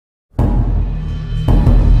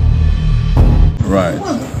Right.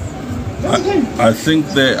 I think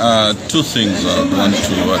there are two things I want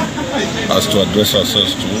us to address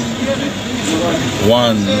ourselves to.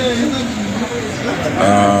 One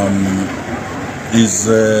is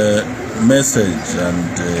a message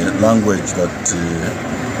and language that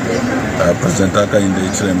President Hakainde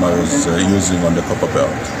Hichilema was using on the Copper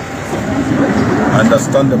Belt.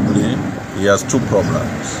 Understandably, he has two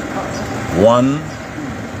problems. One,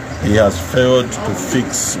 he has failed to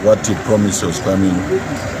fix what he promised he was coming,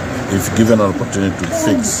 if given an opportunity to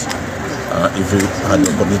fix, if he had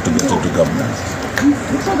the opportunity to get into government.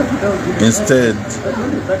 Instead,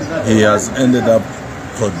 he has ended up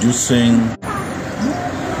producing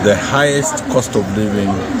the highest cost of living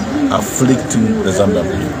afflicting the Zambian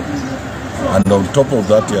people. And on top of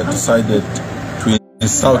that, he has decided to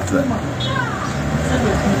insult them.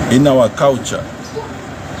 In our culture,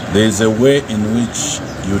 there is a way in which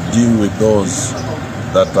you deal with those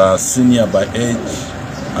that are senior by age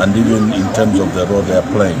and even in terms of the role they are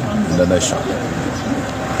playing in the nation.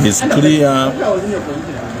 His clear,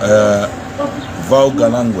 vulgar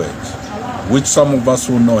language, which some of us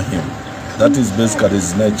who know him, that is basically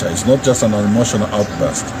his nature. It's not just an emotional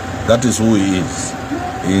outburst. That is who he is.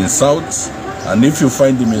 He insults, and if you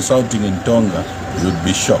find him insulting in Tonga, you'd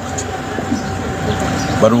be shocked.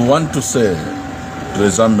 But we want to say to the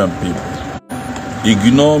Zambian people,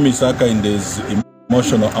 ignore Mr. Hakaine's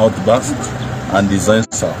emotional outburst and his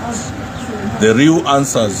insults. The real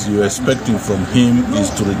answers you're expecting from him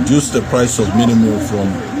is to reduce the price of minimum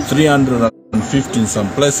from 350 in some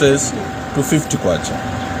places to 50 kwacha.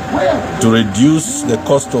 To reduce the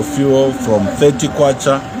cost of fuel from 30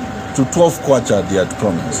 kwacha to 12 kwacha they had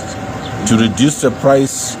promised. To reduce the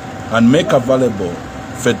price and make available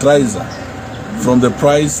fertilizer from the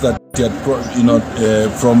price that he had,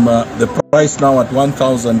 from the price now at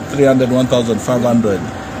 1,300, 1,500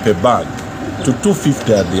 per bag to 250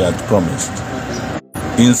 that they had promised.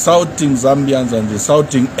 Insulting Zambians and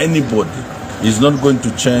insulting anybody is not going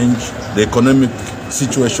to change the economic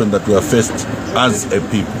situation that we are faced as a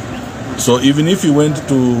people. So even if he went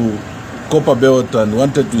to Copper Belt and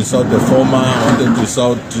wanted to insult the former, wanted to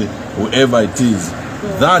insult whoever it is,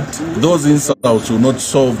 those insults will not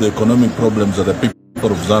solve the economic problems that the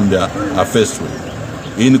people of Zambia are faced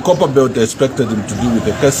with. In Copper Belt, they expected him to deal with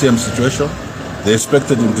the KCM situation. They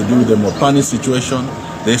expected him to deal with the Mopani situation.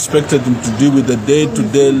 They expected him to deal with the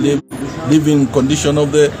day-to-day living condition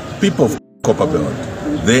of the people of Copper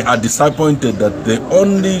Belt. They are disappointed that the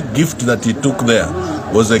only gift that he took there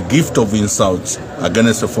was a gift of insults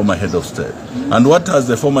against the former head of state. And what has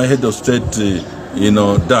the former head of state,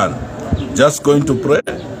 done? Just going to pray?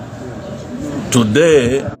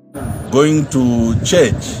 Today, going to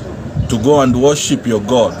church to go and worship your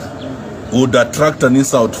God would attract an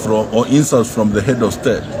insult insults from the head of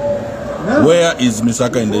state. Where is Mr.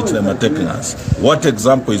 Hakainde Hichilema taking us? What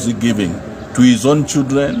example is he giving to his own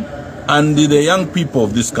children and the young people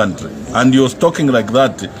of this country? And he was talking like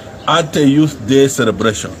that at a Youth Day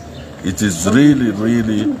celebration. It is really,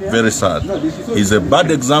 really very sad. He's a bad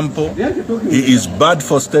example. He is bad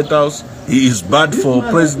for State House. He is bad for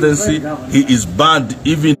presidency. He is bad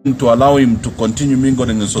even to allow him to continue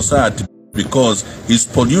mingling in society, because he's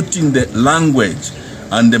polluting the language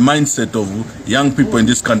and the mindset of young people in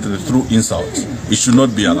this country through insults. It should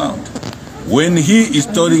not be allowed. When he is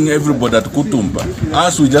telling everybody at UKUTUMPA,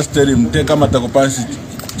 as we just tell him, take a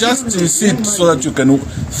just sit so that you can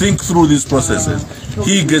think through these processes,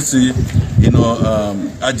 he gets,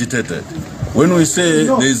 agitated. When we say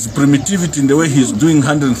there is primitivity in the way he's doing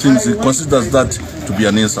handling things, he considers that to be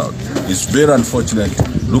an insult. It's very unfortunate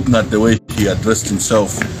looking at the way he addressed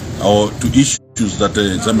himself or to issues that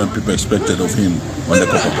the Zambian people expected of him on the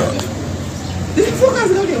Copper Belt.